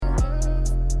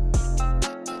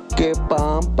que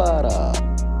pámpara.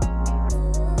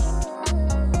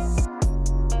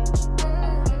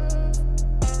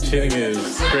 Cheating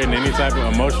is creating any type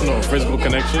of emotional or physical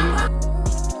connection.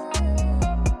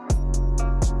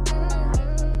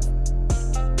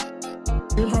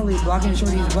 You're probably blocking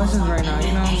Shorty's blessings right now,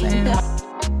 you know what I'm saying?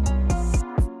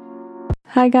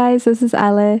 Hi guys, this is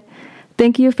Ale.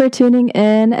 Thank you for tuning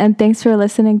in and thanks for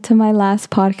listening to my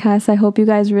last podcast. I hope you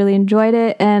guys really enjoyed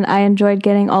it and I enjoyed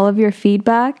getting all of your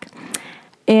feedback.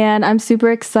 And I'm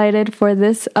super excited for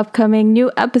this upcoming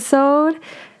new episode.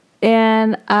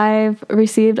 And I've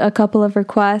received a couple of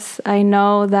requests. I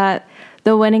know that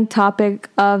the winning topic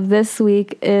of this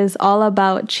week is all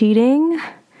about cheating.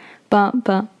 Bum,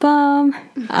 bum, bum.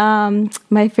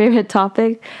 My favorite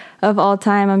topic of all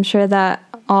time. I'm sure that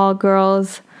all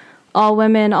girls, all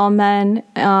women, all men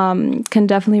can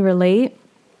definitely relate.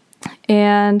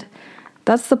 And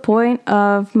that's the point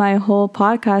of my whole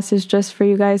podcast, is just for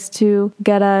you guys to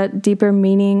get a deeper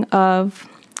meaning of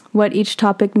what each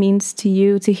topic means to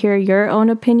you, to hear your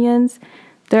own opinions.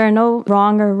 There are no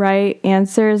wrong or right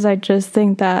answers. I just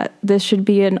think that this should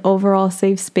be an overall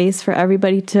safe space for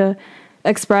everybody to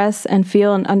express and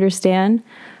feel and understand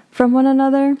from one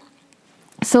another.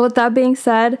 So with that being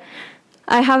said,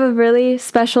 I have a really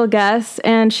special guest,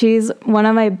 and she's one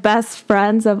of my best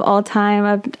friends of all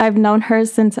time. I've known her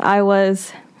since I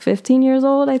was 15 years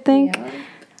old, I think. Yeah.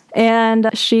 And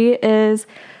she is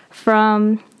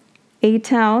from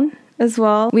A-Town as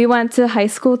well. We went to high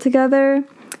school together,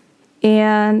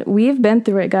 and we've been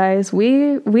through it, guys.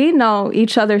 We know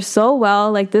each other so well.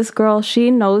 Like, this girl,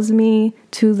 she knows me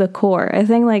to the core. I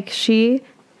think, like, she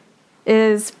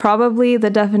is probably the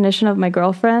definition of my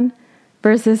girlfriend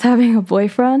versus having a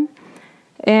boyfriend.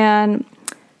 And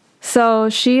so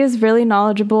she is really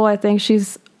knowledgeable. I think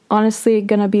she's honestly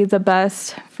going to be the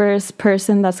best first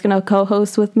person that's going to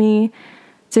co-host with me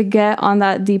to get on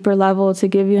that deeper level, to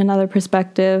give you another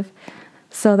perspective.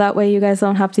 So that way you guys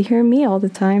don't have to hear me all the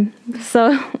time.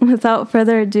 So without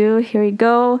further ado, here we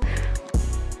go.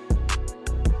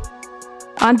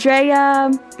 Andrea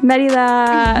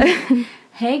Merida.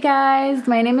 Hey guys,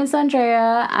 my name is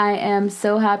Andrea. I am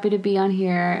so happy to be on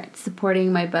here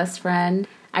supporting my best friend.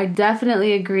 I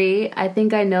definitely agree. I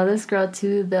think I know this girl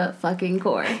to the fucking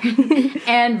core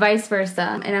and vice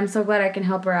versa. And I'm so glad I can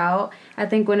help her out. I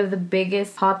think one of the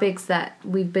biggest topics that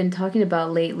we've been talking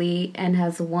about lately and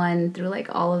has won through like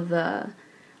all of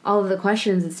the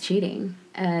questions is cheating.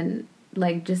 And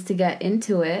like, just to get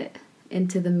into it,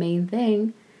 into the main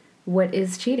thing, what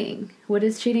is cheating? What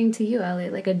is cheating to you, Ellie?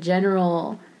 Like a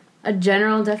general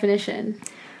definition.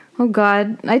 Oh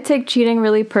God, I take cheating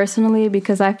really personally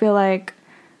because I feel like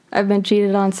I've been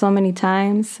cheated on so many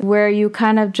times, where you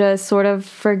kind of just sort of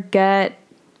forget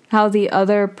how the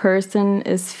other person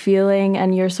is feeling,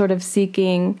 and you're sort of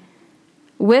seeking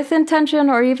with intention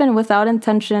or even without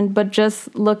intention, but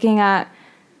just looking at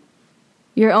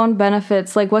your own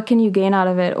benefits, like what can you gain out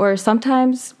of it? Or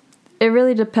sometimes it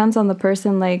really depends on the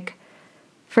person. Like,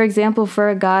 for example, for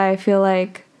a guy, I feel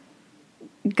like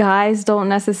guys don't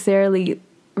necessarily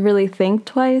really think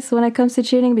twice when it comes to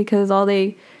cheating, because all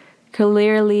they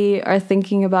clearly are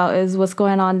thinking about is what's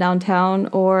going on downtown,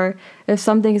 or if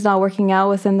something's not working out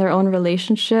within their own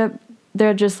relationship,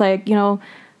 they're just like, you know,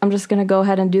 I'm just going to go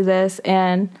ahead and do this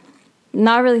and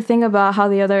not really think about how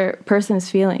the other person is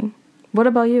feeling. What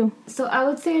about you? So I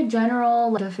would say a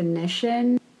general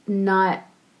definition, not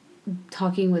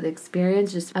talking with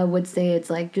experience, just I would say it's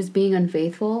like just being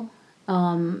unfaithful,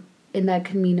 and that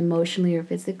can mean emotionally or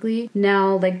physically.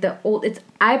 Now, like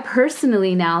I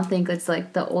personally now think it's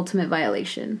like the ultimate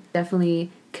violation. Definitely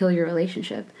kill your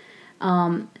relationship.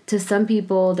 To some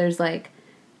people, there's like,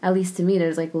 at least to me,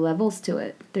 there's like levels to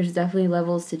it. There's definitely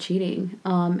levels to cheating,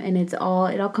 and it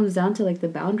all comes down to like the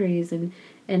boundaries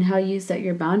and how you set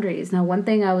your boundaries. Now, one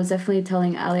thing I was definitely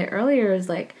telling Ali earlier is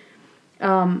like,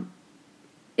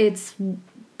 it's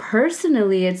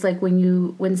like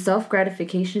when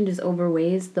self-gratification just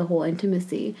overweighs the whole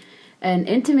intimacy. And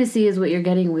intimacy is what you're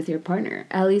getting with your partner,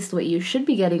 at least what you should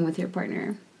be getting with your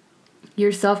partner.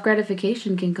 Your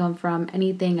self-gratification can come from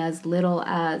anything as little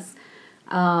as,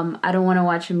 I don't want to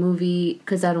watch a movie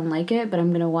because I don't like it, but I'm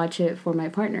going to watch it for my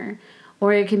partner.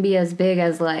 Or it can be as big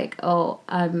as like, oh,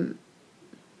 I'm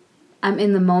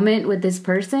in the moment with this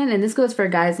person. And this goes for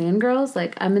guys and girls.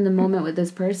 Like, I'm in the moment with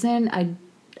this person. I'm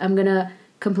going to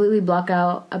completely block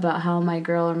out about how my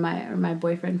girl or my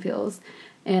boyfriend feels,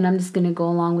 and I'm just gonna go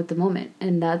along with the moment.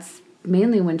 And that's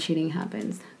mainly when cheating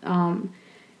happens.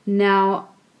 Now,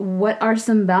 what are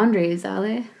some boundaries,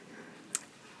 Ale?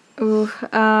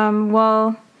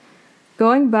 Well,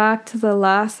 going back to the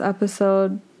last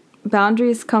episode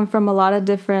boundaries come from a lot of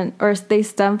different, or they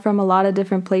stem from a lot of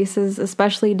different places,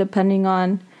 especially depending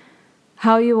on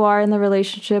how you are in the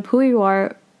relationship, who you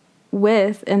are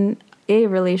with in a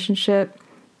relationship.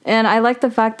 And I like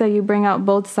the fact that you bring out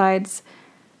both sides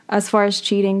as far as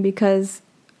cheating, because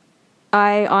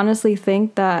I honestly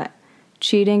think that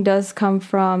cheating does come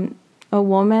from a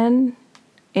woman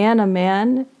and a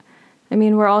man. I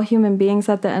mean, we're all human beings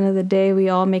at the end of the day. We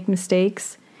all make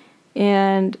mistakes.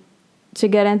 And to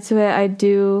get into it, I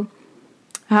do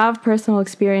have personal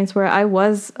experience where I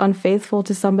was unfaithful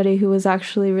to somebody who was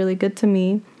actually really good to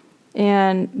me.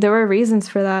 And there were reasons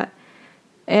for that.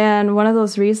 And one of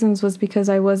those reasons was because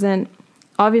I wasn't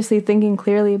obviously thinking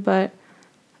clearly, but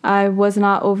I was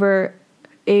not over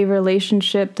a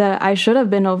relationship that I should have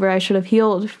been over. I should have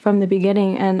healed from the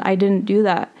beginning, and I didn't do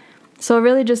that. So it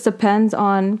really just depends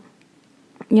on,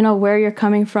 you know, where you're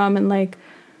coming from and like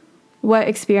what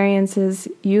experiences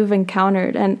you've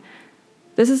encountered. And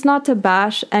this is not to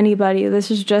bash anybody.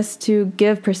 This is just to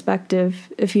give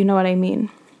perspective, if you know what I mean.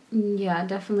 Yeah,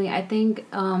 definitely. I think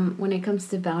when it comes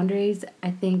to boundaries,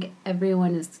 I think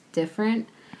everyone is different.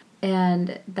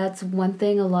 And that's one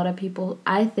thing a lot of people,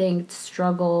 I think,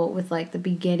 struggle with, like, the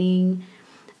beginning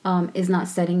is not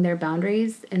setting their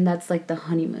boundaries. And that's, like, the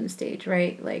honeymoon stage,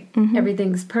 right? Like,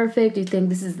 everything's perfect. You think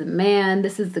this is the man,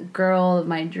 this is the girl of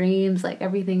my dreams. Like,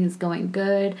 everything is going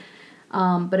good.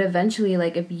 But eventually,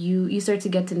 like, if you start to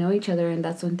get to know each other, and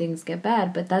that's when things get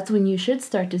bad. But that's when you should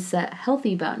start to set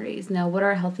healthy boundaries. Now, what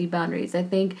are healthy boundaries? I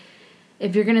think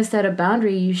if you're going to set a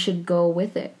boundary, you should go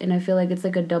with it. And I feel like it's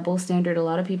like a double standard a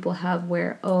lot of people have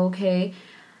where, oh, okay,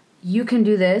 you can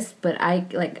do this, but I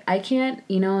can't,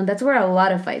 you know, and that's where a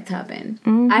lot of fights happen.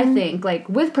 I think, like,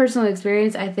 with personal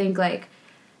experience, I think, like,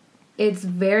 it's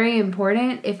very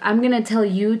important. If I'm going to tell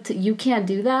you you can't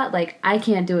do that, like, I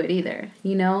can't do it either,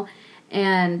 you know?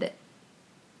 And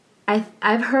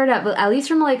I've heard, at least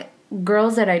from, like,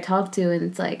 girls that I talk to, and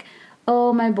it's like,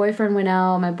 oh, my boyfriend went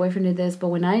out, my boyfriend did this, but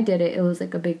when I did it, it was,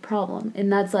 like, a big problem.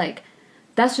 And that's, like,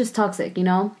 that's just toxic, you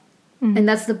know? And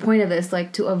that's the point of this,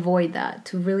 like, to avoid that,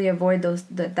 to really avoid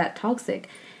that toxic.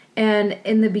 And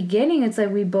in the beginning, it's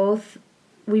like we both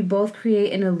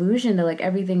create an illusion that, like,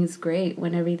 everything is great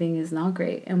when everything is not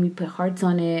great. And we put hearts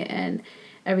on it and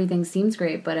everything seems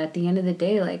great. But at the end of the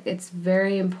day, like, it's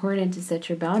very important to set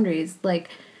your boundaries. Like,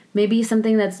 maybe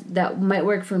something that might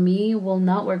work for me will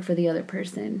not work for the other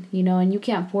person, you know, and you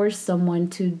can't force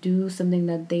someone to do something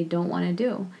that they don't want to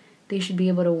do. They should be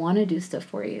able to want to do stuff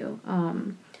for you.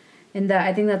 And that,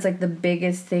 I think that's, like, the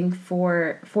biggest thing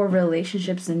for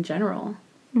relationships in general.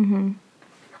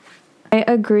 I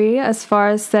agree. As far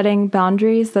as setting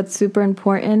boundaries, that's super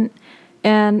important.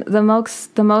 And the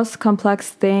most complex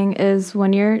thing is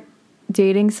when you're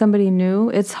dating somebody new,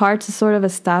 it's hard to sort of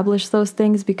establish those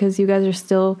things because you guys are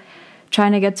still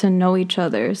trying to get to know each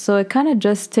other. So it kind of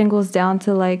just tingles down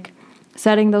to, like,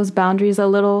 setting those boundaries a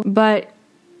little. But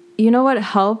you know what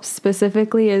helps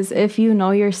specifically is if you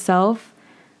know yourself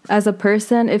as a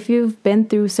person, if you've been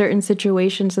through certain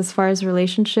situations as far as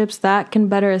relationships, that can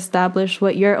better establish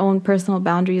what your own personal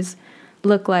boundaries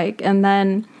look like. And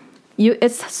then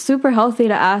it's super healthy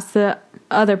to ask the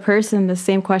other person the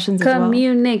same questions as well.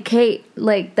 Communicate.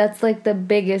 Like, that's, like, the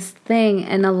biggest thing.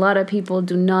 And a lot of people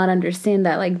do not understand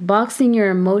that. Like, boxing your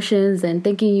emotions and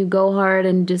thinking you go hard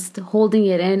and just holding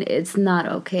it in, it's not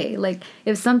okay. Like,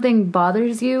 if something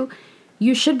bothers you,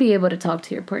 you should be able to talk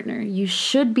to your partner. You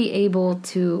should be able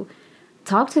to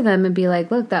talk to them and be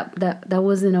like, look, that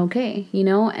wasn't okay, you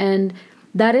know? And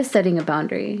that is setting a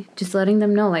boundary. Just letting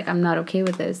them know, like, I'm not okay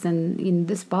with this, and, you know,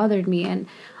 this bothered me. And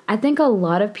I think a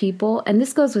lot of people, and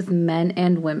this goes with men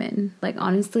and women, like,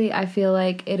 honestly, I feel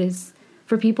like it is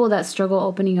for people that struggle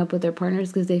opening up with their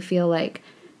partners because they feel like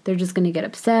they're just going to get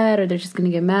upset or they're just going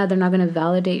to get mad. They're not going to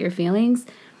validate your feelings.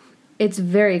 It's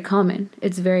very common.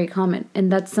 It's very common.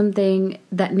 And that's something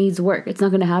that needs work. It's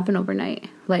not going to happen overnight.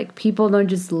 Like, people don't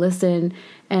just listen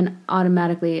and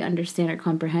automatically understand or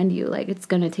comprehend you. Like, it's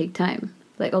going to take time.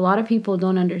 Like, a lot of people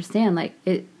don't understand. Like,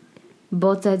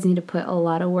 both sides need to put a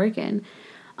lot of work in.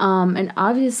 And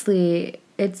obviously,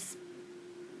 it's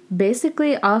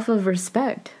basically off of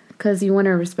respect. Because you want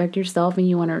to respect yourself and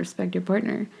you want to respect your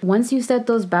partner. Once you set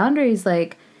those boundaries,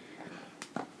 like,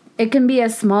 it can be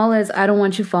as small as, I don't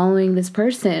want you following this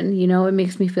person, you know, it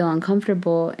makes me feel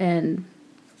uncomfortable, and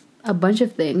a bunch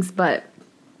of things. But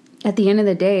at the end of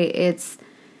the day, it's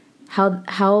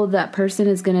how that person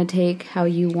is going to take how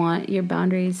you want your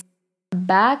boundaries.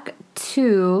 Back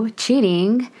to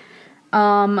cheating,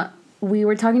 we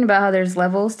were talking about how there's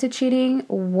levels to cheating.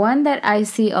 One that I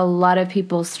see a lot of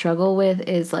people struggle with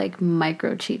is, like,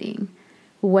 micro cheating.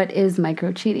 What is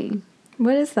micro cheating?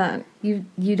 What is that? You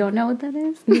don't know what that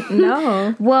is?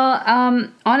 No. Well,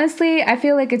 honestly, I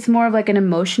feel like it's more of like an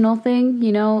emotional thing,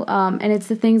 you know, and it's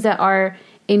the things that are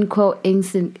in quote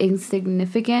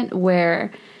insignificant,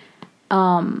 where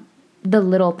the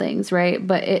little things, right?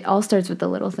 But it all starts with the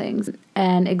little things.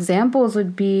 And examples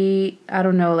would be, I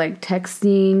don't know, like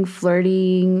texting,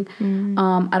 flirting,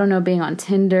 I don't know, being on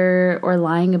Tinder or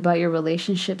lying about your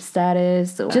relationship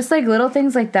status. So just like little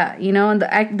things like that, you know,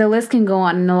 and the list can go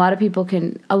on. And a lot of people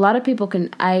can,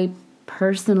 I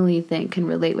personally think, can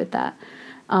relate with that.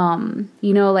 You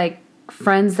know, like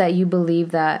friends that you believe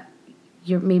that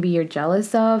you're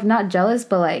jealous of, not jealous,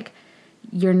 but like,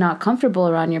 you're not comfortable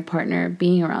around your partner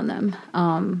being around them.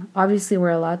 Obviously, we're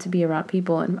allowed to be around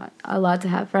people and allowed to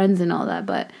have friends and all that,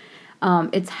 but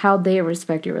it's how they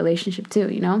respect your relationship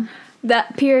too, you know?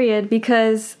 That period,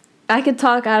 because I could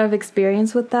talk out of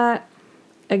experience with that.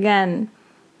 Again,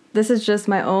 this is just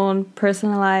my own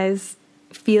personalized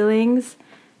feelings,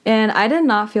 and I did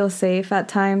not feel safe at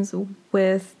times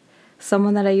with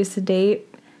someone that I used to date,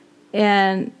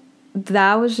 and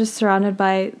that was just surrounded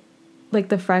by like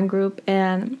the friend group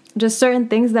and just certain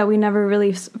things that we never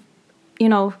really, you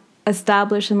know,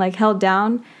 established and like held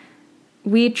down.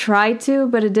 We tried to,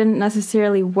 but it didn't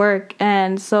necessarily work.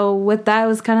 And so with that, it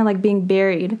was kind of like being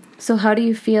buried. So how do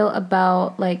you feel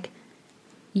about like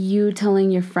you telling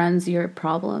your friends your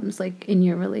problems, like in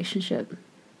your relationship?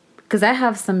 Because I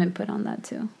have some input on that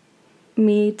too.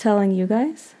 Me telling you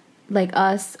guys? Like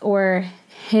us or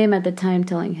him at the time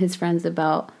telling his friends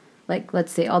about, like,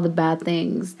 let's say, all the bad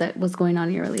things that was going on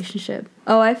in your relationship.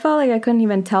 Oh, I felt like I couldn't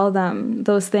even tell them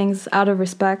those things out of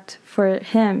respect for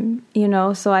him, you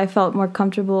know? So I felt more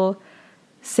comfortable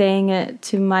saying it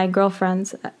to my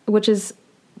girlfriends, which is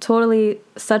totally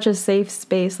such a safe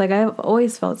space. Like, I've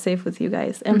always felt safe with you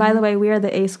guys. And by the way, we are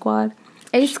the A Squad.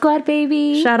 A Squad,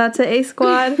 baby! Shout out to A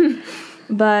Squad.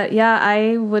 But yeah,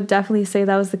 I would definitely say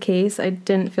that was the case. I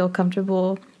didn't feel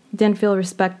comfortable, didn't feel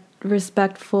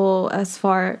respectful as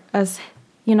far as,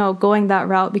 you know, going that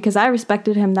route, because I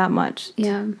respected him that much.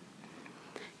 Yeah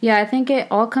I think it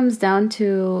all comes down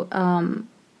to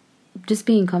just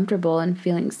being comfortable and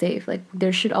feeling safe. Like,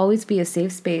 there should always be a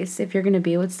safe space. If you're going to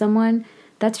be with someone,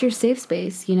 that's your safe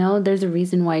space, you know? There's a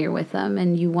reason why you're with them,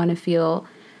 and you want to feel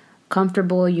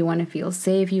comfortable, you want to feel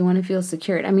safe, you want to feel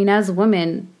secured. I mean, as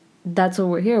women, that's what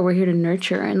we're here to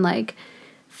nurture and like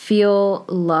feel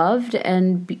loved,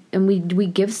 and we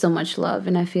give so much love,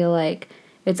 and I feel like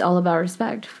it's all about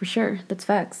respect, for sure. That's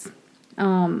facts.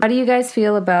 How do you guys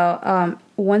feel about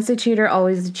once a cheater,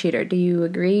 always a cheater? Do you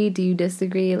agree? Do you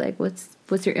disagree? Like,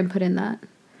 what's your input in that?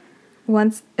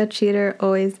 Once a cheater,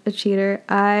 always a cheater.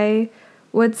 I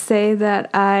would say that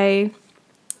I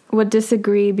would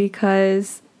disagree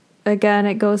because, again,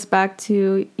 it goes back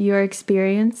to your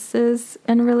experiences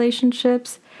in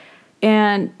relationships.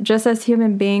 And just as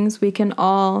human beings, we can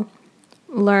all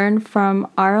learn from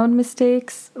our own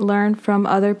mistakes, learn from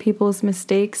other people's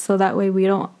mistakes, so that way we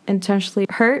don't intentionally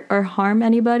hurt or harm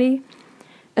anybody,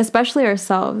 especially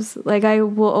ourselves. Like, I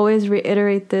will always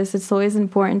reiterate this. It's always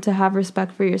important to have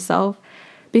respect for yourself,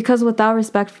 because without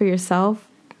respect for yourself,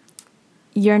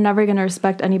 you're never going to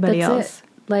respect anybody else.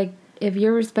 Like, if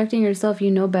you're respecting yourself,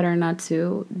 you know better not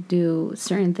to do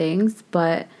certain things,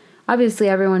 but obviously,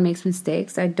 everyone makes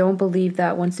mistakes. I don't believe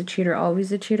that once a cheater,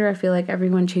 always a cheater. I feel like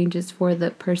everyone changes for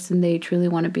the person they truly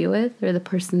want to be with, or the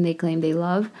person they claim they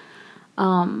love.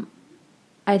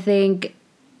 I think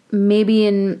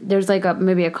there's like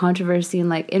maybe a controversy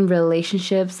in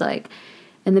relationships. Like,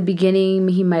 in the beginning,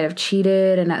 he might have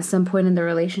cheated, and at some point in the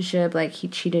relationship, like, he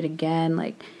cheated again.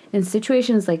 Like, in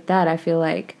situations like that, I feel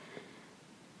like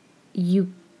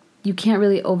you can't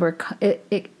really overcome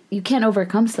it. You can't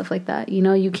overcome stuff like that. You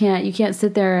know, you can't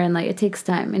sit there and, like, it takes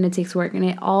time and it takes work, and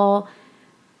it all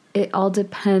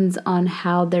depends on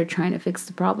how they're trying to fix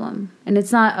the problem. And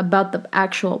it's not about the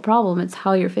actual problem, it's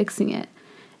how you're fixing it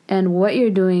and what you're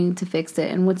doing to fix it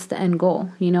and what's the end goal.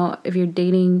 You know, if you're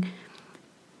dating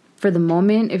for the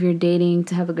moment, if you're dating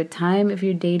to have a good time, if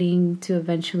you're dating to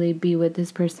eventually be with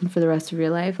this person for the rest of your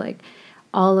life, like,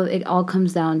 it all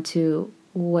comes down to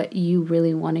what you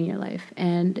really want in your life.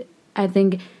 And I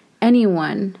think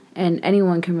anyone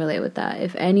can relate with that.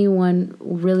 If anyone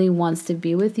really wants to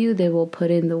be with you, they will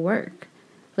put in the work,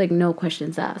 like, no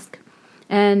questions asked.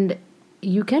 And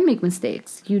you can make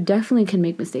mistakes. You definitely can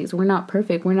make mistakes. We're not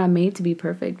perfect. We're not made to be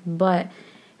perfect, but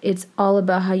it's all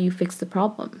about how you fix the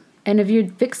problem. And if you're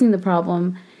fixing the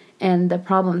problem and the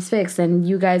problem's fixed and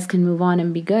you guys can move on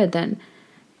and be good, then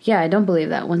yeah, I don't believe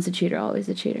that once a cheater, always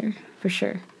a cheater, for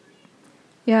sure.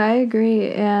 Yeah, I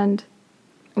agree. And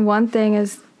one thing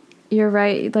is, you're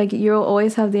right. Like, you'll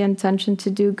always have the intention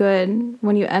to do good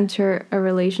when you enter a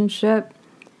relationship.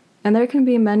 And there can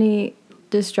be many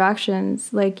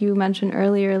distractions, like you mentioned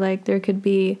earlier. Like, there could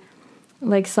be,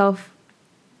 like, self-talking,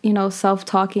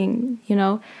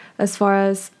 as far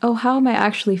as, oh, how am I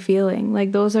actually feeling?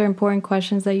 Like, those are important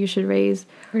questions that you should raise.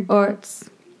 Or doubts.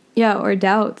 Or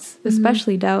doubts,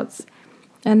 especially doubts.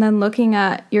 And then looking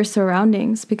at your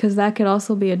surroundings, because that could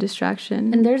also be a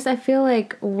distraction. And I feel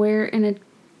like we're in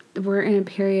a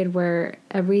period where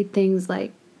everything's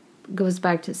like goes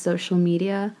back to social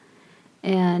media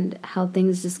and how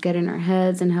things just get in our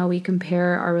heads and how we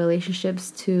compare our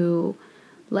relationships to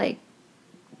like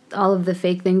all of the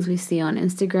fake things we see on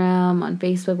Instagram, on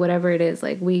Facebook, whatever it is.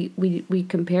 Like we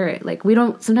compare it. Like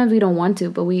sometimes we don't want to,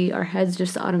 but our heads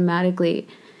just automatically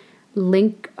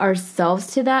link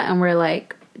ourselves to that, and we're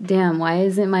like, damn, why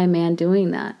isn't my man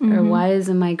doing that? Or why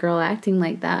isn't my girl acting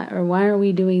like that? Or why are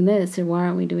we doing this? Or why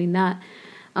aren't we doing that?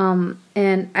 And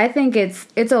I think it's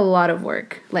a lot of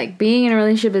work. Like, being in a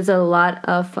relationship is a lot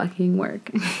of fucking work.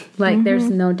 Like, there's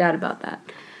no doubt about that.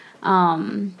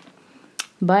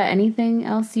 But anything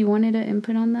else you wanted to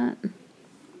input on that?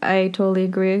 I totally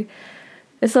agree.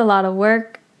 It's a lot of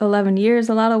work. 11 years,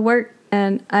 a lot of work.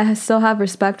 And I still have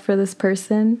respect for this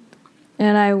person.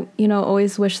 And I,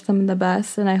 always wish them the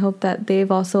best. And I hope that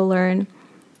they've also learned,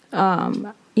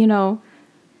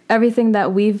 everything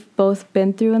that we've both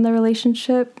been through in the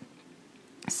relationship.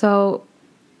 So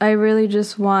I really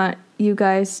just want you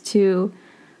guys to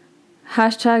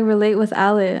 #relate with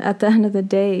Ale at the end of the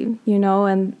day,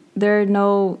 and there are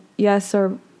no yes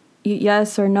or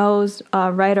no's,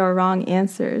 right or wrong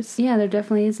answers. Yeah, there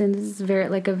definitely is. And this is a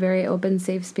very open,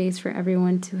 safe space for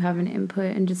everyone to have an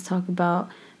input and just talk about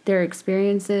their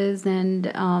experiences and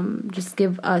just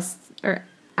give us or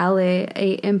Ale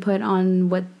a input on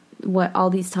what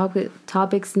all these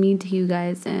topics mean to you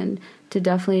guys, and to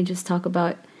definitely just talk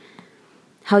about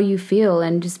how you feel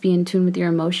and just be in tune with your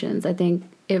emotions. I think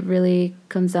it really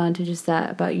comes down to just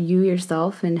that, about you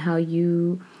yourself and how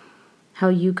you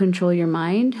control your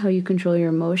mind, how you control your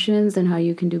emotions, and how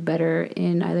you can do better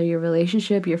in either your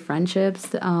relationship, your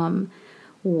friendships,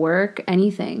 work,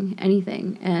 anything.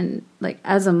 And like,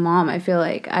 as a mom, I feel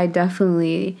like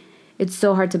it's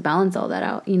so hard to balance all that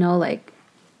out, like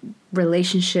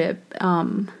relationship,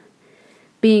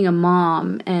 being a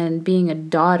mom and being a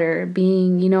daughter,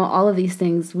 being, all of these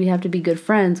things. We have to be good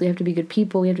friends, we have to be good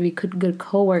people, we have to be good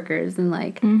co-workers, and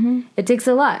like, it takes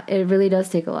a lot. It really does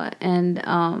take a lot.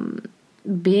 And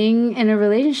being in a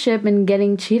relationship and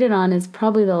getting cheated on is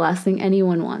probably the last thing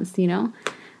anyone wants,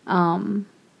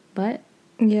 but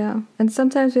yeah, and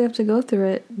sometimes we have to go through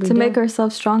it to make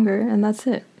ourselves stronger, and that's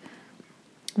it.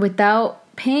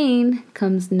 Without pain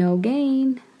comes no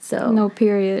gain. So no,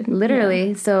 period. Literally.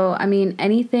 Yeah. So, I mean,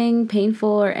 anything painful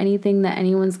or anything that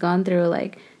anyone's gone through,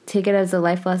 like, take it as a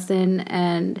life lesson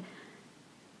and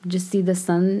just see the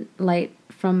sunlight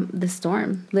from the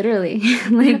storm. Literally.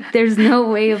 Like, there's no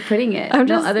way of putting it.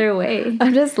 No other way.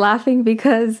 I'm just laughing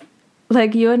because,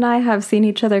 like, you and I have seen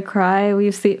each other cry.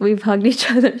 We've hugged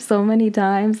each other so many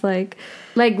times. Like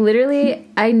literally,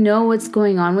 I know what's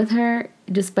going on with her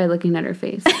just by looking at her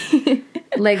face.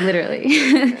 Like,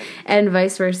 literally. And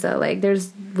vice versa. Like,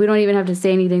 we don't even have to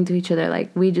say anything to each other. Like,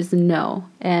 we just know.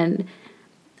 And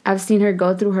I've seen her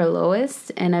go through her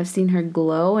lowest, and I've seen her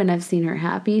glow, and I've seen her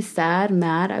happy, sad,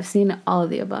 mad. I've seen all of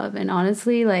the above. And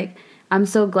honestly, like, I'm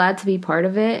so glad to be part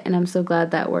of it, and I'm so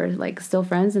glad that we're, like, still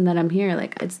friends and that I'm here.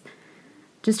 Like, it's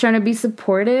just trying to be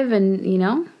supportive and,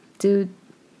 do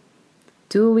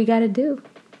what we gotta do.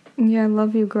 Yeah, I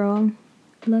love you, girl.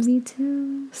 Love you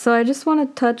too. So I just want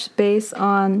to touch base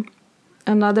on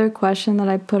another question that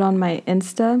I put on my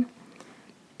Insta.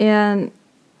 And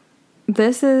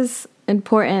this is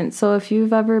important. So if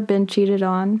you've ever been cheated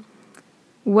on,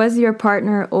 was your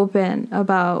partner open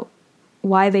about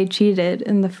why they cheated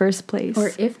in the first place?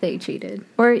 Or if they cheated.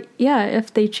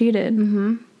 If they cheated.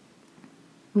 Mm-hmm.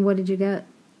 What did you get?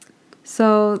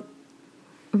 So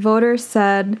voters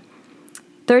said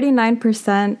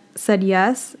 39% said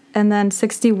yes, and then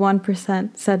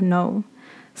 61% said no.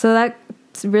 So that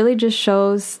really just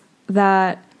shows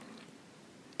that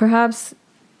perhaps,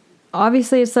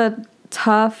 obviously, it's a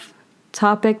tough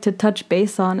topic to touch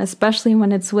base on, especially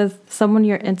when it's with someone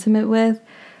you're intimate with,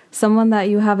 someone that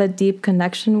you have a deep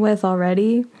connection with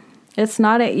already. It's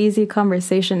not an easy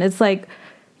conversation. It's like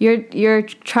you're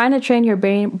trying to train your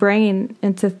brain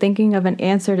into thinking of an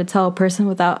answer to tell a person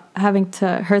without having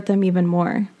to hurt them even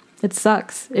more. It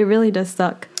sucks. It really does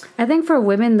suck. I think for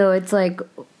women, though, it's like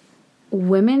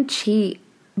women cheat,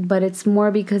 but it's more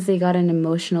because they got an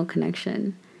emotional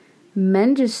connection.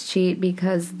 men just cheat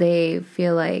because they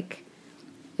feel like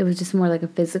it was just more like a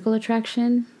physical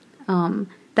attraction.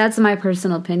 That's my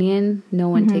personal opinion. No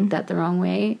one take that the wrong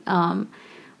way.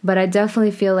 But I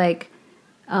definitely feel like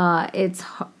it's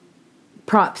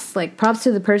props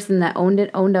to the person that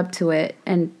owned up to it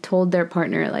and told their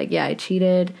partner, like, yeah, I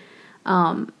cheated.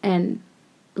 And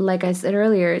like I said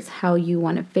earlier, it's how you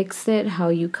want to fix it, how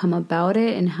you come about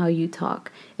it, and how you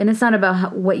talk. And it's not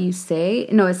about what you say.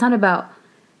 No, it's not about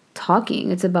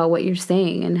talking. It's about what you're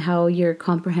saying and how you're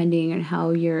comprehending and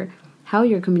how you're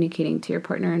communicating to your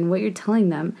partner and what you're telling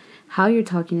them, how you're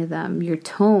talking to them, your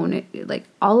tone. Like,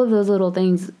 all of those little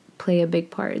things play a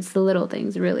big part. It's the little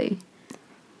things, really.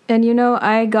 And,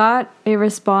 I got a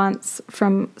response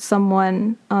from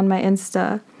someone on my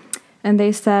Insta, and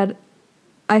they said,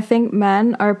 I think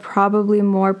men are probably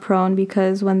more prone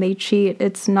because when they cheat,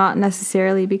 it's not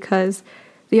necessarily because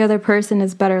the other person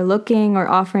is better looking or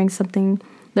offering something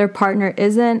their partner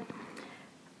isn't,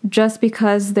 just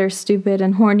because they're stupid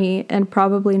and horny and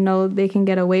probably know they can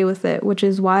get away with it, which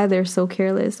is why they're so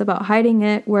careless about hiding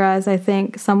it. Whereas I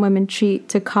think some women cheat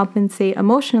to compensate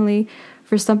emotionally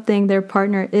for something their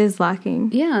partner is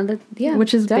lacking. Yeah,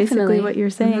 which is definitely basically what you're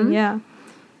saying. Yeah.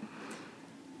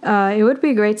 It would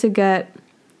be great to get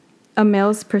a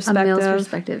male's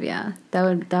perspective. Yeah.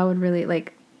 That would really,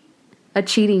 like, a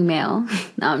cheating male.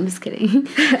 No, I'm just kidding.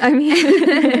 I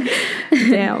mean,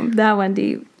 damn, that went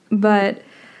deep. But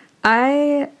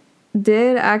I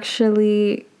did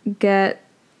actually get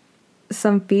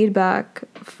some feedback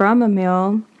from a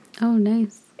male. Oh,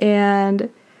 nice. And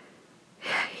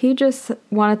he just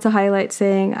wanted to highlight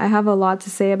saying, I have a lot to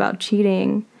say about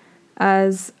cheating,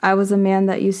 as I was a man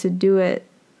that used to do it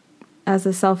as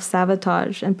a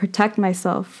self-sabotage and protect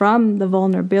myself from the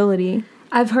vulnerability.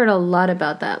 I've heard a lot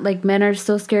about that. Like, men are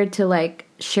so scared to, like,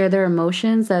 share their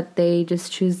emotions that they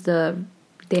just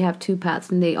they have two paths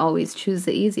and they always choose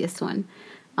the easiest one.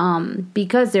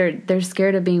 Because they're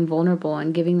scared of being vulnerable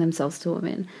and giving themselves to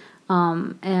women.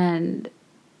 And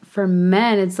for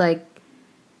men, it's like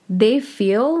they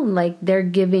feel like they're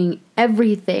giving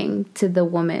everything to the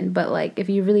woman. But, like, if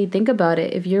you really think about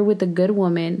it, if you're with a good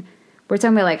woman, we're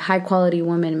talking about, like, high quality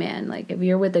woman, man. Like, if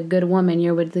you're with a good woman,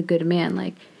 you're with a good man.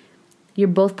 Like, you're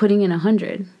both putting in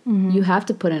 100. You have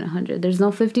to put in 100. There's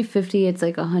no 50-50. It's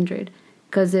like 100.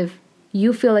 Because if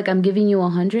you feel like I'm giving you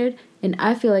 100 and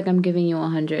I feel like I'm giving you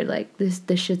 100, like, this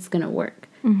shit's gonna work.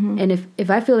 And if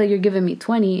I feel like you're giving me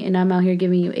 20 and I'm out here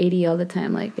giving you 80 all the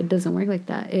time, like, it doesn't work like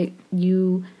that.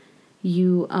 You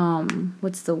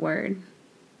what's the word?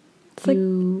 It's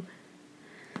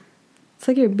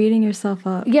like you're beating yourself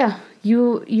up. Yeah,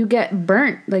 you get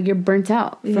burnt. Like, you're burnt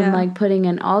out from like putting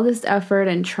in all this effort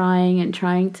and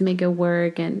trying to make it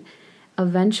work, and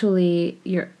eventually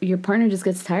your partner just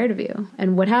gets tired of you.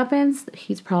 And what happens?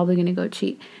 He's probably gonna go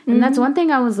cheat. And that's one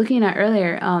thing I was looking at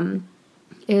earlier.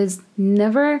 Is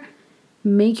never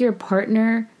make your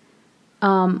partner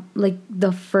like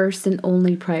the first and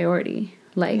only priority.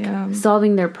 Like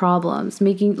solving their problems,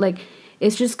 making, like,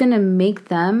 it's just gonna make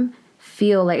them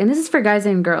feel like, and this is for guys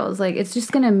and girls, like, it's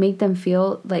just gonna make them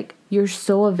feel like you're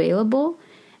so available,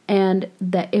 and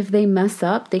that if they mess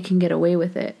up, they can get away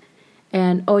with it.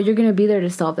 And you're gonna be there to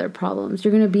solve their problems.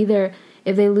 You're gonna be there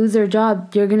if they lose their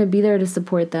job. You're gonna be there to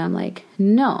support them. Like,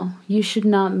 no, you should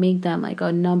not make them like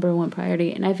a number one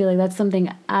priority. And I feel like that's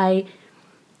something I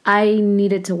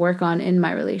needed to work on in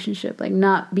my relationship, like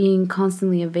not being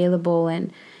constantly available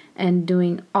and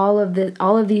doing all of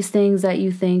these things that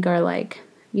you think are like,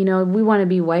 we want to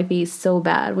be wifey so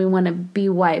bad. We want to be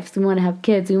wives. We want to have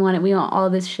kids. We want all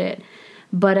this shit.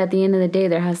 But at the end of the day,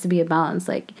 there has to be a balance.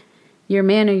 Like, your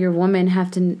man or your woman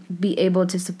have to be able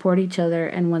to support each other.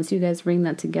 And once you guys bring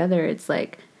that together, it's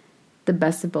like the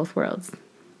best of both worlds.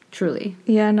 Truly.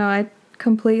 Yeah, no, I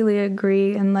completely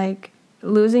agree. And like,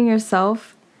 losing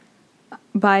yourself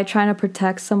by trying to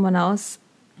protect someone else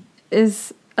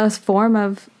is a form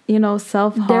of,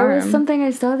 self-harm. There was something I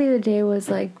saw the other day was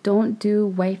like, don't do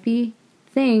wifey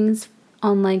things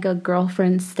on like a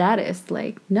girlfriend status.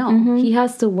 Like, no, he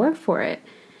has to work for it.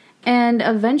 And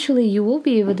eventually you will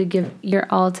be able to give your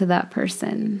all to that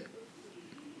person.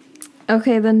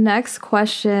 Okay, the next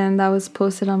question that was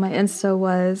posted on my Insta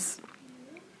was,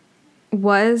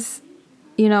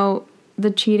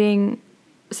 the cheating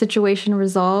situation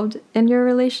resolved in your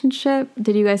relationship?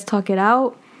 Did you guys talk it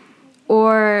out?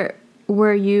 Or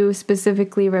were you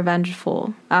specifically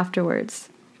revengeful afterwards?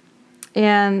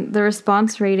 And the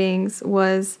response ratings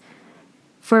was,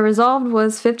 for resolved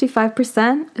was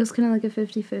 55%. It was kind of like a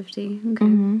 50-50.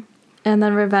 Okay. And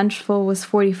then revengeful was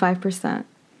 45%.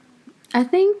 I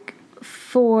think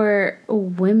for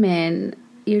women,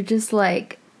 you're just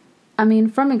like, I mean,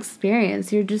 from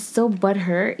experience, you're just so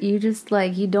butthurt. You just,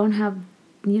 like, you don't have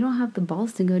the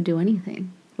balls to go do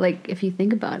anything. Like, if you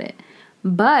think about it.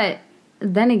 But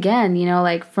then again, you know,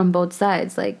 like, from both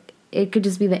sides, like, it could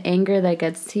just be the anger that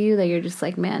gets to you, that you're just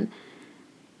like, man,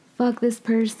 fuck this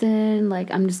person.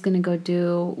 Like, I'm just gonna go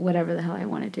do whatever the hell I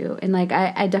want to do. And, like,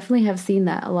 I definitely have seen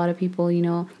that. A lot of people, you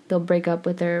know, they'll break up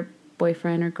with their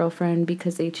boyfriend or girlfriend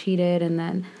because they cheated, and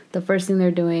then the first thing they're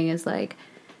doing is, like,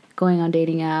 going on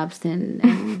dating apps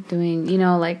and doing, you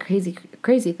know, like,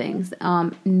 crazy things.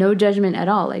 No judgment at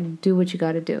all. Like, do what you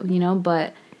got to do, you know?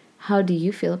 But how do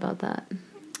you feel about that?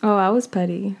 Oh, I was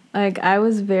petty. Like, I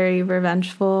was very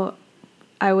revengeful,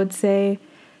 I would say.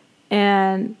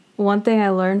 And one thing I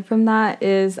learned from that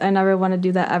is I never want to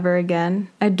do that ever again.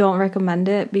 I don't recommend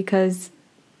it because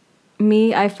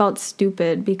I felt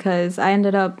stupid because I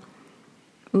ended up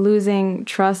losing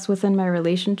trust within my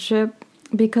relationship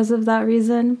because of that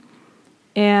reason.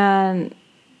 And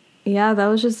yeah, that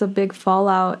was just a big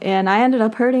fallout. And I ended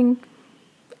up hurting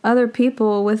other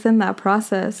people within that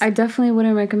process. I definitely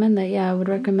wouldn't recommend that. Yeah, I would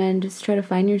recommend just try to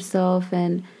find yourself,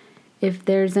 and if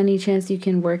there's any chance you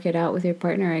can work it out with your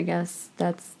partner, I guess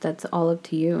that's all up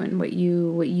to you and what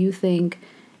you think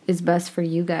is best for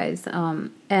you guys.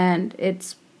 And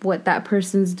it's what that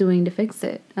person's doing to fix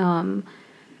it.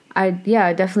 I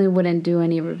definitely wouldn't do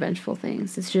any revengeful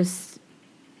things. It's just,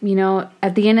 you know,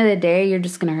 at the end of the day, you're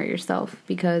just going to hurt yourself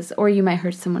or you might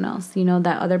hurt someone else. You know,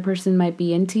 that other person might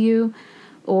be into you,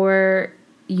 or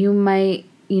you might,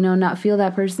 you know, not feel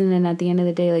that person. And at the end of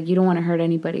the day, like, you don't want to hurt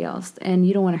anybody else, and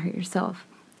you don't want to hurt yourself.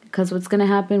 Because what's going to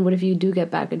happen, what if you do get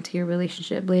back into your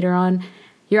relationship later on?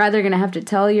 You're either going to have to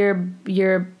tell your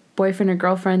boyfriend or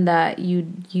girlfriend that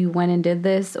you went and did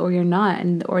this, or you're not,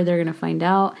 or they're going to find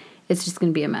out. It's just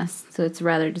going to be a mess. So it's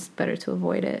rather just better to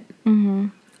avoid it. Mm-hmm.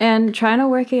 And trying to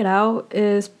work it out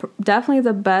is definitely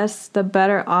the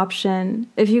better option.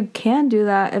 If you can do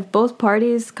that, if both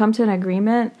parties come to an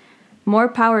agreement, more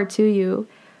power to you.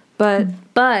 But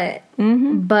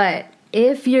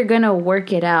if you're going to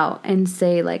work it out and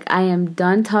say, like, I am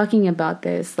done talking about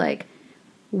this, like,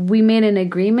 we made an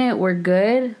agreement, we're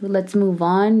good, let's move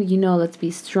on, you know, let's be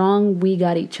strong, we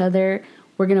got each other,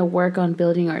 we're going to work on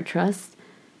building our trust.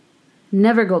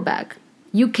 Never go back.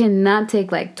 You cannot take,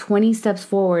 like, 20 steps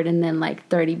forward and then, like,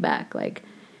 30 back. Like,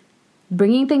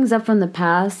 bringing things up from the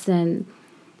past, and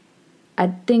I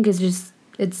think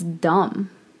it's dumb.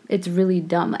 It's really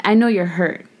dumb. I know you're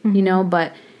hurt, you know,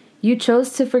 but you chose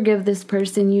to forgive this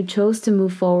person. You chose to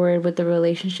move forward with the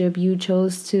relationship. You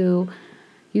chose to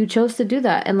do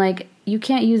that. And, like, you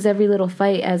can't use every little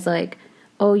fight as, like,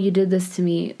 oh, you did this to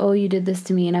me. Oh, you did this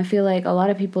to me. And I feel like a lot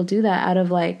of people do that out of,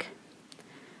 like,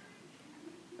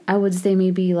 I would say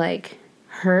maybe, like,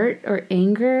 hurt or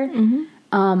anger.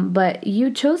 But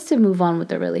you chose to move on with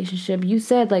the relationship. You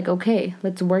said, like, okay,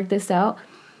 let's work this out.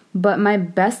 But my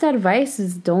best advice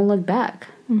is don't look back.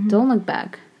 Don't look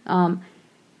back.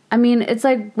 I mean, it's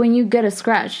like when you get a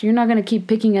scratch, you're not going to keep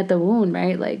picking at the wound,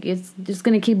 right? Like, it's just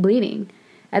going to keep bleeding.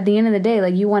 At the end of the day,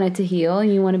 like, you want it to heal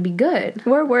and you want to be good.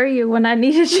 Where were you when I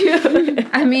needed you?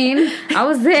 I mean, I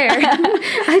was there.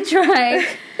 I tried.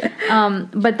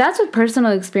 But that's with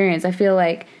personal experience. I feel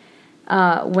like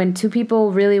when two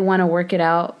people really want to work it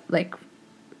out, like,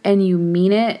 and you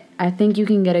mean it, I think you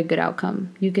can get a good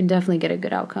outcome. You can definitely get a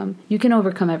good outcome. You can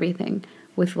overcome everything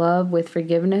with love, with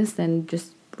forgiveness, and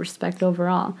just respect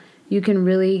overall. You can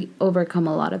really overcome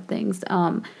a lot of things.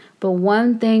 But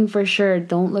one thing for sure,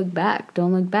 don't look back.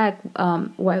 Don't look back.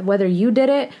 Whether you did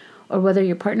it or whether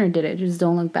your partner did it, just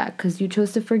don't look back, because you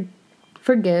chose to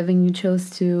forgive, and you chose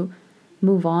to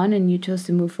move on, and you chose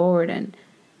to move forward. And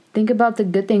think about the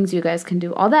good things you guys can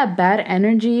do. All that bad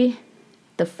energy,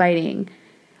 the fighting,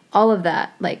 all of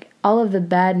that, like, all of the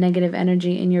bad negative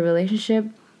energy in your relationship,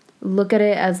 look at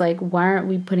it as, like, why aren't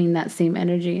we putting that same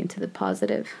energy into the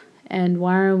positive? And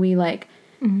why aren't we, like,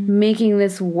 making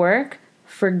this work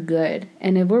for good?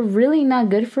 And if we're really not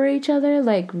good for each other,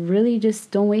 like, really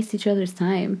just don't waste each other's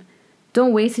time.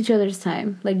 Don't waste each other's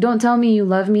time. Like, don't tell me you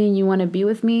love me and you want to be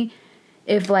with me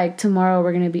if, like, tomorrow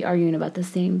we're going to be arguing about the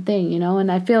same thing, you know? And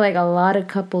I feel like a lot of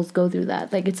couples go through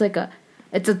that. Like, it's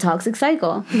a toxic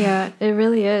cycle. Yeah, it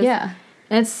really is. Yeah.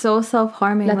 And it's so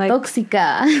self-harming. La like,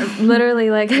 tóxica. Literally,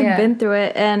 like, I've been through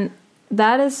it. And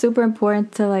that is super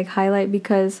important to, like, highlight,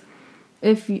 because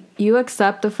if you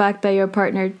accept the fact that your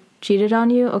partner cheated on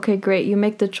you, okay, great. You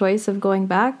make the choice of going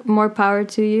back. More power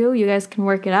to you. You guys can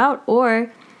work it out.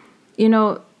 Or, you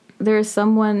know, there's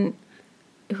someone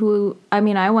who, I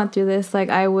mean, I went through this. Like,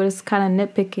 I was kind of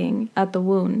nitpicking at the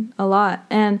wound a lot.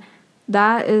 And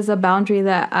that is a boundary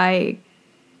that an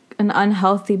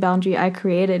unhealthy boundary I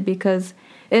created, because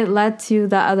it led to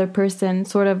that other person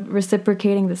sort of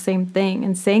reciprocating the same thing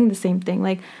and saying the same thing.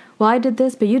 Like, well, I did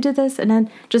this, but you did this. And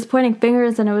then just pointing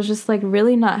fingers. And it was just like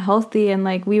really not healthy. And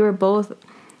like we were both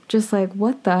just like,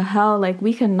 what the hell? Like,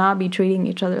 we cannot be treating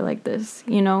each other like this,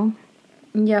 you know?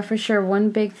 Yeah, for sure. One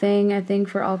big thing I think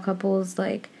for all couples,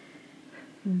 like,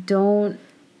 don't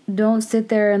sit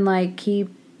there and like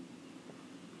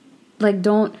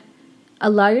don't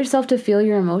allow yourself to feel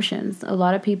your emotions. A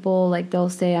lot of people, like, they'll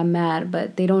say I'm mad,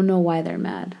 but they don't know why they're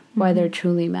mad, why they're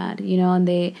truly mad, you know,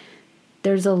 and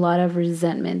there's a lot of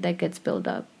resentment that gets built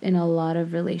up in a lot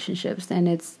of relationships, and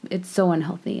it's so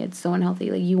unhealthy. It's so unhealthy.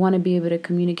 Like, you want to be able to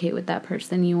communicate with that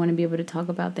person. You want to be able to talk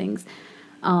about things.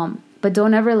 But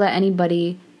don't ever let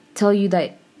anybody tell you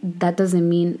that doesn't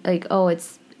mean, like, oh,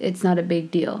 it's not a big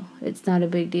deal. It's not a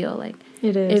big deal. Like,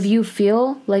 it is. If you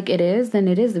feel like it is, then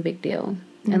it is a big deal.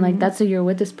 And like, that's why you're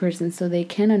with this person, so they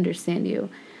can understand you.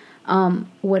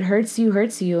 What hurts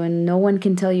you, and no one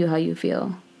can tell you how you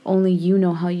feel. Only you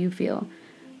know how you feel.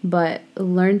 But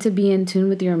learn to be in tune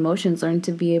with your emotions. Learn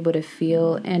to be able to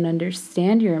feel and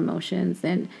understand your emotions.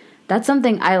 And that's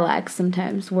something I lack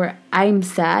sometimes, where I'm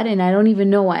sad and I don't even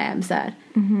know why I'm sad.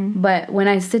 But when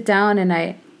I sit down and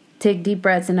I take deep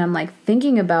breaths and I'm like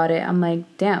thinking about it, I'm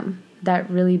like, damn, that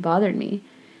really bothered me.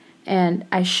 And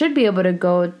I should be able to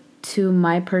go to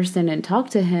my person and talk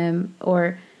to him,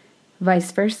 or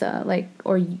vice versa. Like,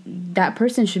 or that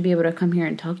person should be able to come here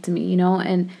and talk to me, you know?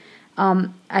 And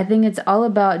I think it's all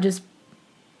about just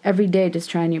every day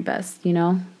just trying your best, you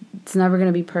know? It's never going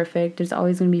to be perfect. There's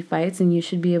always going to be fights, and you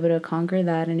should be able to conquer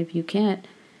that. And if you can't,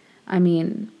 I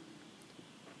mean,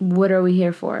 what are we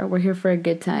here for? We're here for a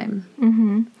good time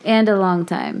and a long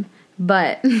time,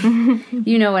 but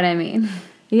you know what I mean?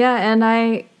 Yeah, and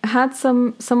I had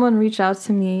someone reach out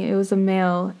to me. It was a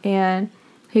male, and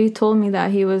he told me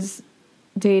that he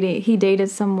dated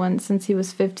someone since he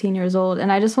was 15 years old.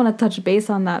 And I just want to touch base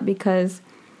on that, because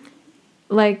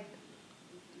like,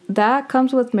 that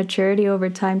comes with maturity over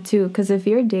time too. Because if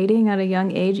you're dating at a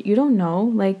young age, you don't know,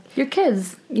 like, you're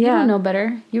kids. You don't know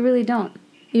better. You really don't.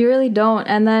 You really don't.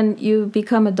 And then you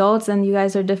become adults and you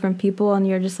guys are different people, and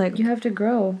you're just like, you have to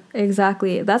grow.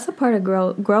 Exactly. That's a part of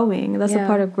growing. That's a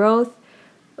part of growth,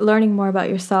 learning more about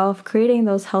yourself, creating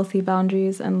those healthy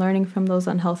boundaries, and learning from those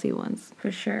unhealthy ones. For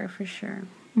sure, for sure.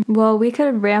 Well, we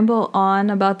could ramble on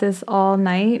about this all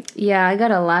night. Yeah, I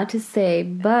got a lot to say,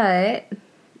 but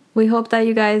we hope that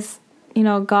you guys, you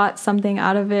know, got something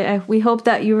out of it. We hope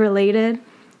that you related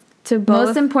to both.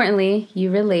 Most importantly,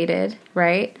 you related,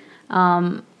 right?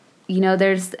 You know,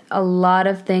 there's a lot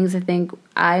of things I think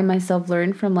I myself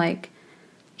learned from, like,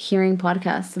 hearing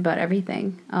podcasts about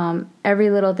everything. Every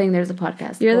little thing, there's a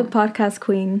podcast. You're the podcast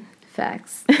queen.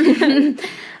 Facts.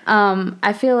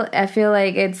 I feel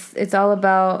like it's all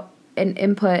about an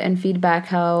input and feedback.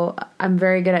 How I'm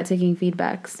very good at taking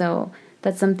feedback, so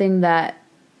that's something that,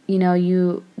 you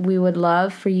know, we would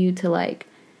love for you to, like,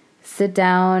 sit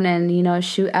down and, you know,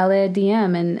 shoot Ella a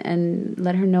DM and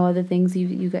let her know other things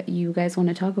you guys want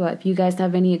to talk about. If you guys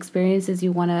have any experiences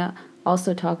you want to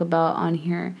also talk about on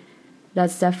here,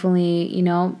 that's definitely, you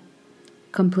know,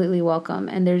 completely welcome.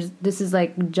 And this is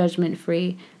like judgment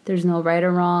free. There's no right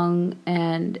or wrong,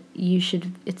 and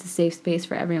it's a safe space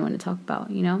for everyone to talk about,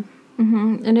 you know?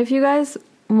 And if you guys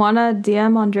want to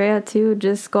DM Andrea too,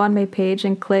 just go on my page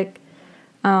and click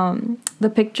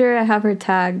the picture. I have her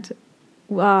tagged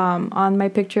on my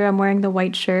picture. I'm wearing the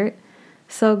white shirt,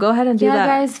 so go ahead and do that. Yeah,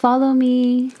 guys, follow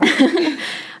me.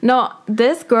 No,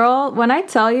 this girl, when I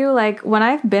tell you, like, when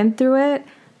I've been through it,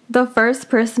 the first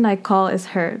person I call is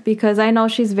her, because I know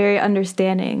she's very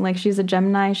understanding. Like, she's a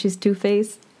Gemini, she's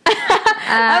two-faced.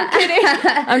 I'm kidding.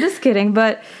 I'm just kidding,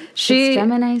 but It's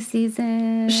Gemini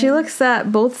season. She looks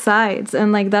at both sides,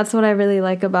 and like, that's what I really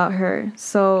like about her.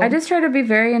 So I just try to be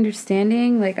very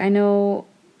understanding. Like, I know,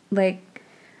 like,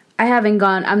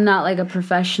 I'm not like a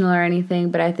professional or anything,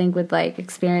 but I think with, like,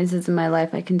 experiences in my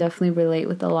life, I can definitely relate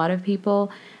with a lot of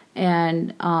people.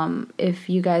 And if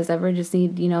you guys ever just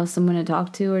need, you know, someone to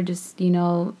talk to, or just, you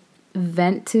know,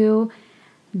 vent to,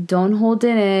 don't hold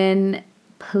it in.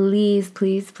 Please,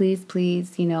 please, please,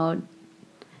 please, you know,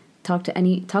 talk to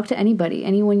anybody,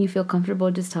 anyone you feel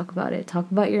comfortable. Just talk about it. Talk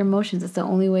about your emotions. It's the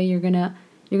only way you're gonna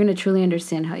truly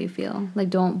understand how you feel. Like,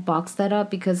 don't box that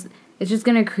up, because it's just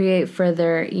gonna create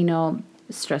further, you know,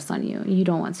 stress on you. You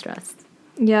don't want stress.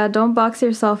 Yeah, don't box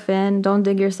yourself in. Don't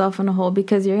dig yourself in a hole,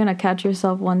 because you're gonna catch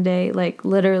yourself one day, like,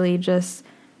 literally just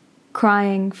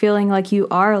crying, feeling like you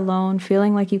are alone,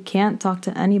 feeling like you can't talk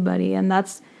to anybody, and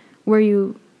that's where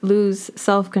you lose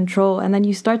self-control, and then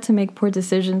you start to make poor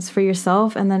decisions for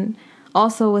yourself, and then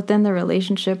also within the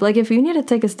relationship. Like, if you need to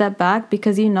take a step back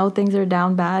because you know things are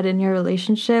down bad in your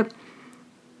relationship,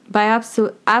 by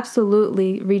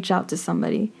absolutely reach out to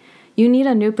somebody. You need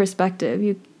a new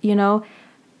perspective, you know,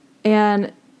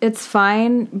 and it's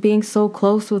fine being so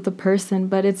close with a person,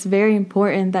 but it's very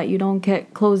important that you don't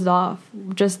get closed off,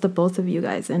 just the both of you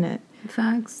guys in it.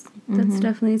 Facts. That's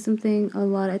definitely something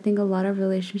I think a lot of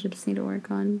relationships need to work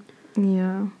on.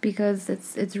 Yeah. Because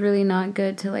it's really not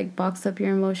good to, like, box up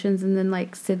your emotions and then,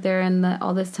 like, sit there and let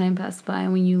all this time pass by.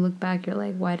 And when you look back, you're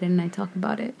like, why didn't I talk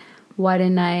about it? Why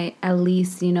didn't I at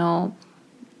least, you know...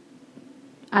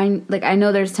 I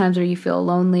know there's times where you feel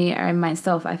lonely. Or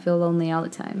myself, I feel lonely all the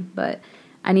time. But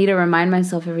I need to remind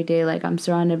myself every day, like, I'm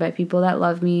surrounded by people that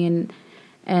love me.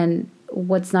 And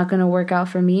what's not going to work out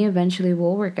for me eventually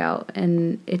will work out.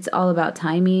 And it's all about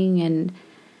timing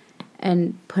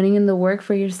and putting in the work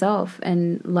for yourself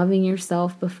and loving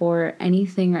yourself before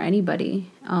anything or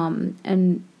anybody.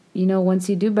 And, you know, once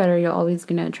you do better, you're always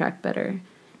going to attract better.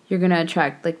 You're going to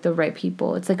attract, like, the right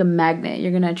people. It's like a magnet.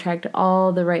 You're going to attract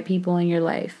all the right people in your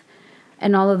life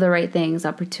and all of the right things,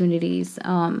 opportunities,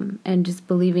 and just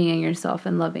believing in yourself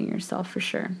and loving yourself for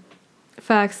sure.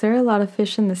 Facts. There are a lot of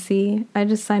fish in the sea. I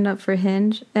just signed up for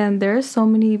Hinge, and there are so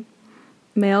many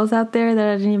males out there that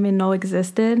I didn't even know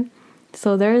existed.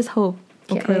 So there is hope.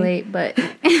 Can't relate, but...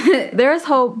 There is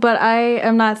hope, but I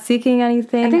am not seeking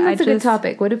anything. I think that's a good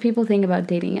topic. What do people think about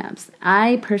dating apps?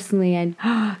 I personally...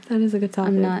 that is a good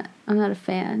topic. I'm not a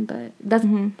fan, but that's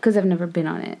because I've never been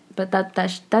on it. But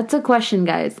that's a question,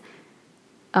 guys.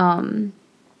 How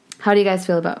do you guys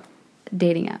feel about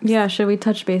dating apps? Yeah, should we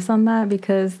touch base on that?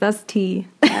 Because that's tea.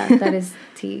 Yeah, that is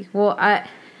tea. Well,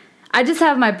 I just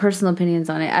have my personal opinions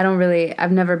on it.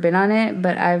 I've never been on it,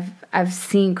 but I've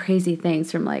seen crazy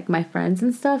things from, like, my friends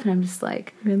and stuff, and I'm just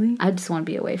like, really? I just want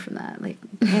to be away from that, like,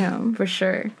 damn, for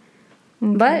sure.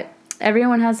 Okay. But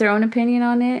everyone has their own opinion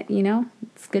on it, you know?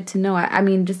 It's good to know. I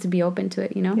mean, just to be open to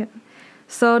it, you know? Yeah.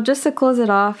 So just to close it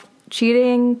off,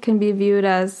 cheating can be viewed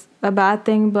as a bad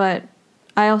thing, but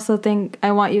I also think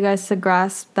I want you guys to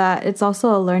grasp that it's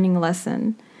also a learning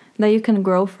lesson, that you can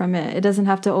grow from it. It doesn't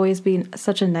have to always be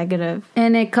such a negative.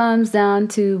 And it comes down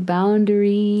to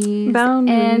boundaries.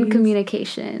 And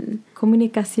communication.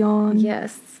 Comunicación.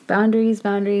 Yes. Boundaries.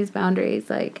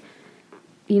 Like,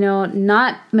 you know,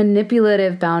 not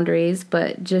manipulative boundaries,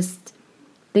 but just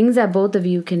things that both of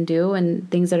you can do and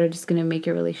things that are just going to make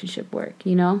your relationship work,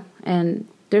 you know? And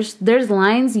there's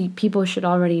lines people should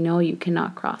already know you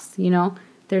cannot cross, you know?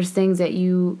 There's things that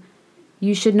you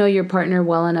should know your partner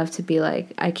well enough to be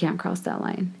like, I can't cross that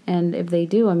line. And if they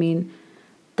do, I mean,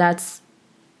 that's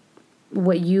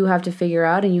what you have to figure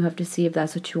out, and you have to see if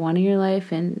that's what you want in your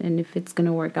life and if it's going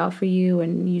to work out for you,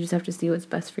 and you just have to see what's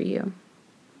best for you.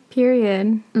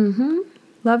 Period.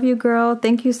 Love you, girl.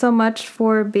 Thank you so much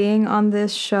for being on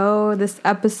this show, this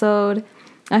episode.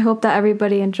 I hope that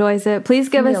everybody enjoys it. Please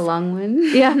give us a long one.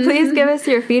 Yeah, please give us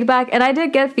your feedback. And I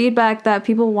did get feedback that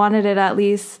people wanted it at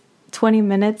least 20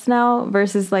 minutes now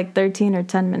versus like 13 or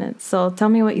 10 minutes. So tell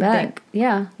me what you think.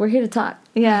 Yeah, we're here to talk.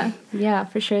 Yeah. Yeah,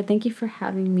 for sure. Thank you for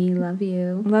having me. Love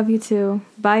you. Love you too.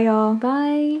 Bye, y'all.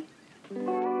 Bye.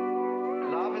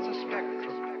 Love is a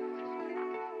spectrum.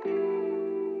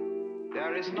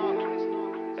 There is not,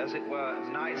 as it were,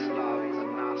 nice love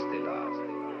and nasty love.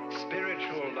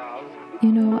 Spiritual love.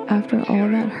 You know, after all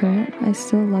that hurt, I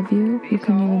still love you. You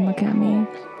couldn't even look at me.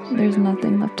 There's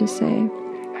nothing left to say.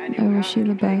 I wish you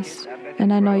the best.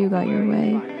 And I know you got your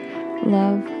way.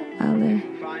 Love, Ale.